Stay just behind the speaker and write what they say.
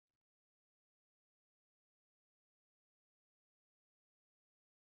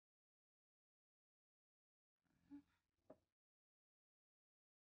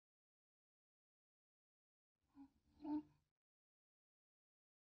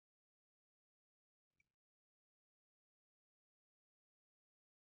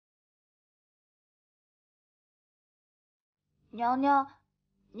娘娘，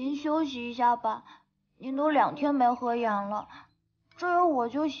您休息一下吧，您都2天没合眼了，这有我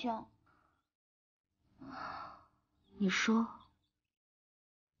就行。你说，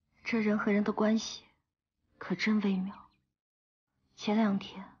这人和人的关系可真微妙。前2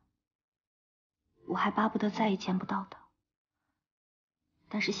天，我还巴不得再也见不到他，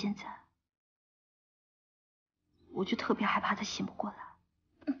但是现在，我就特别害怕他醒不过来。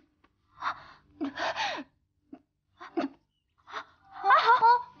阿豪，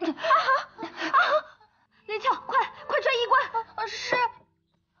林翘，快追医官！是。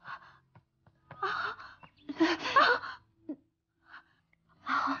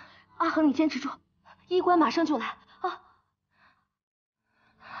阿恒，你坚持住，医官马上就来啊！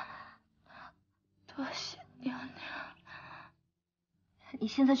多谢娘娘。你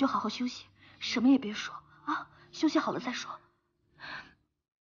现在就好好休息，什么也别说啊，休息好了再说。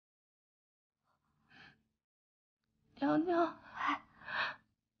娘娘，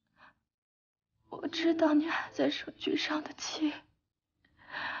我知道你还在生君上的气，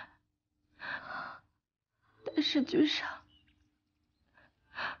但是君上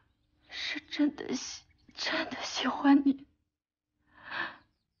是真的喜欢你。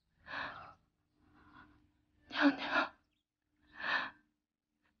娘娘，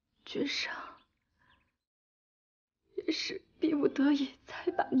君上也是逼不得已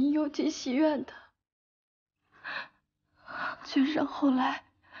才把你诱进戏院的。君上后来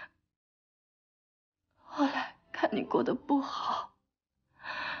看你过得不好，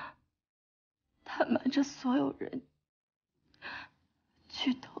他瞒着所有人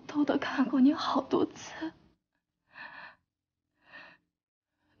去偷偷的看过你好多次，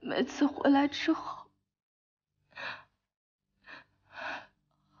每次回来之后，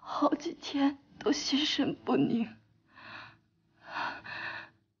好几天都心神不宁。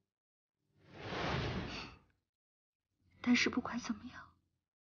但是不管怎么样，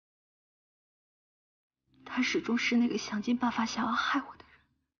他始终是那个想尽办法想要害我的人。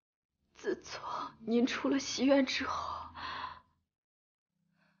自从您出了戏院之后，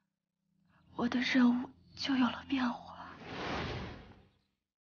我的任务就有了变化。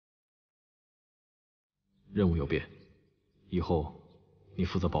任务有变，以后你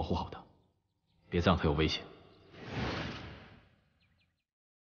负责保护好他，别再让他有危险。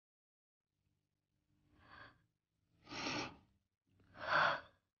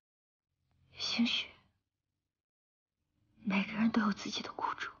兴许每个人都有自己的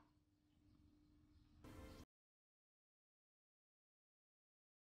苦衷。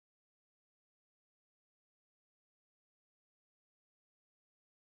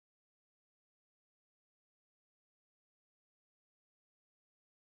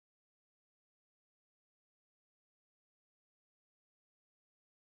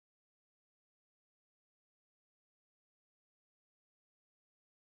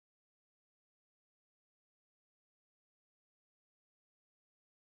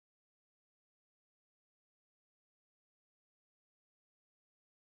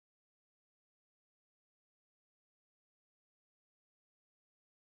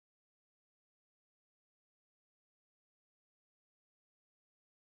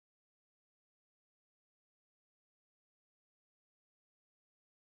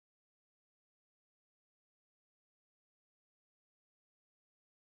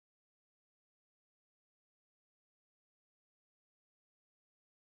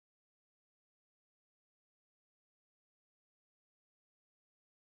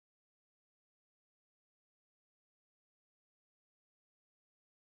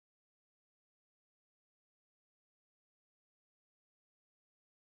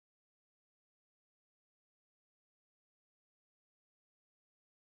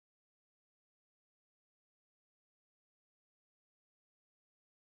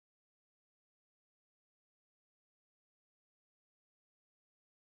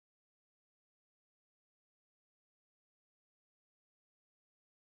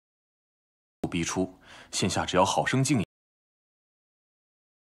必出，线下只要好生经营。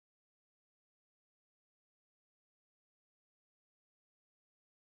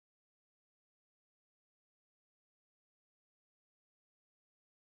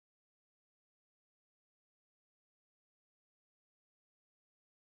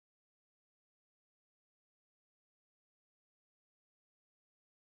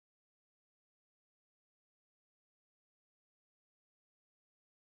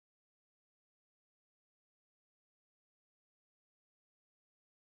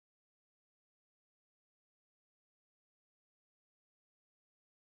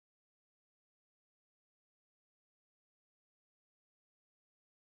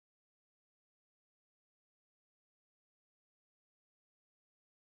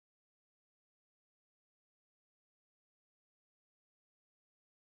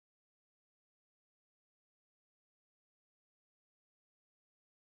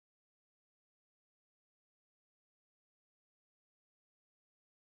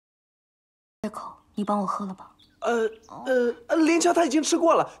这口你帮我喝了吧。连桥他已经吃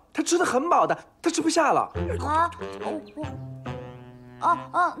过了，他吃的很饱的，他吃不下了。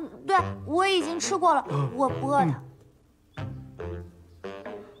对，我已经吃过了，我不饿的。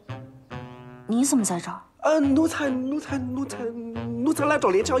你怎么在这儿？奴才来找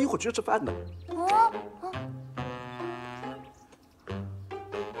连桥一会儿去吃饭的。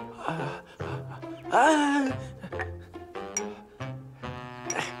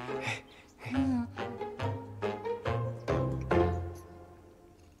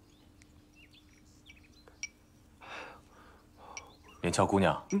连桥姑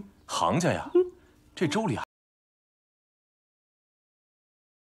娘，行家呀，这粥里还……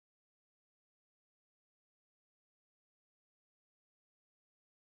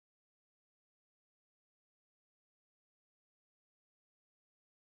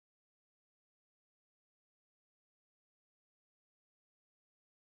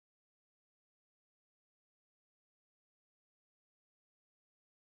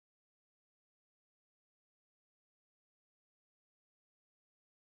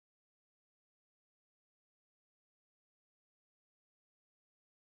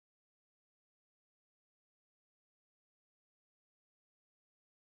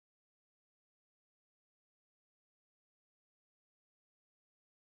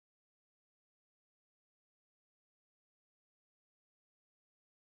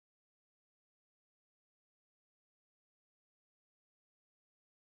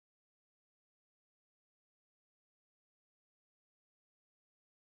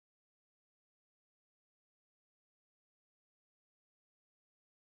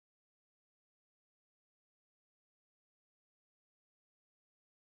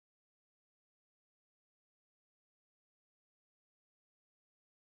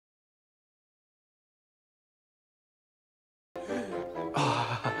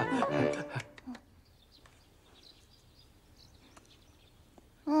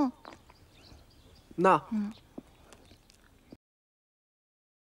那。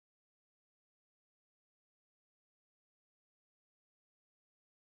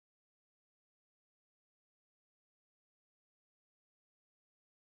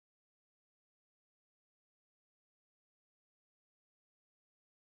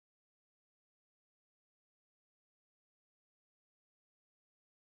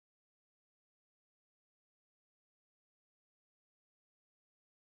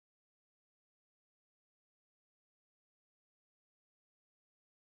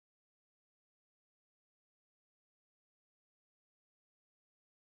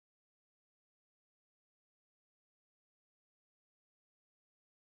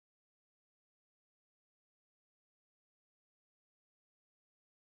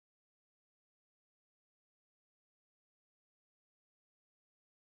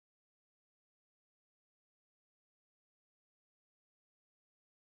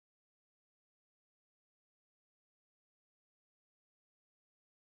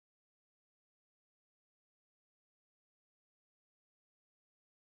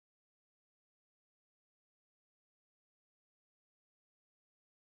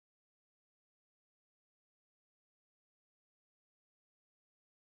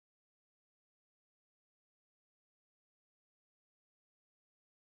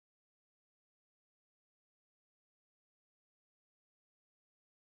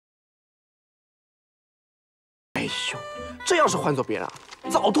哎呦，这要是换做别人啊，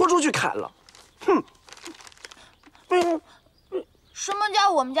早拖出去砍了。哼！什么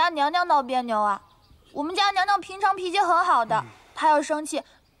叫我们家娘娘闹别扭啊？我们家娘娘平常脾气很好的，她要生气，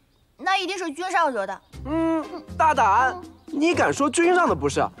那一定是君上惹的。大胆！你敢说君上的不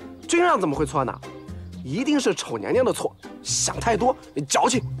是？君上怎么会错呢？一定是丑娘娘的错，想太多，你矫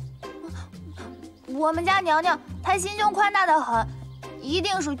情。我们家娘娘她心胸宽大的很，一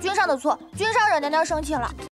定是君上的错，君上惹娘娘生气了。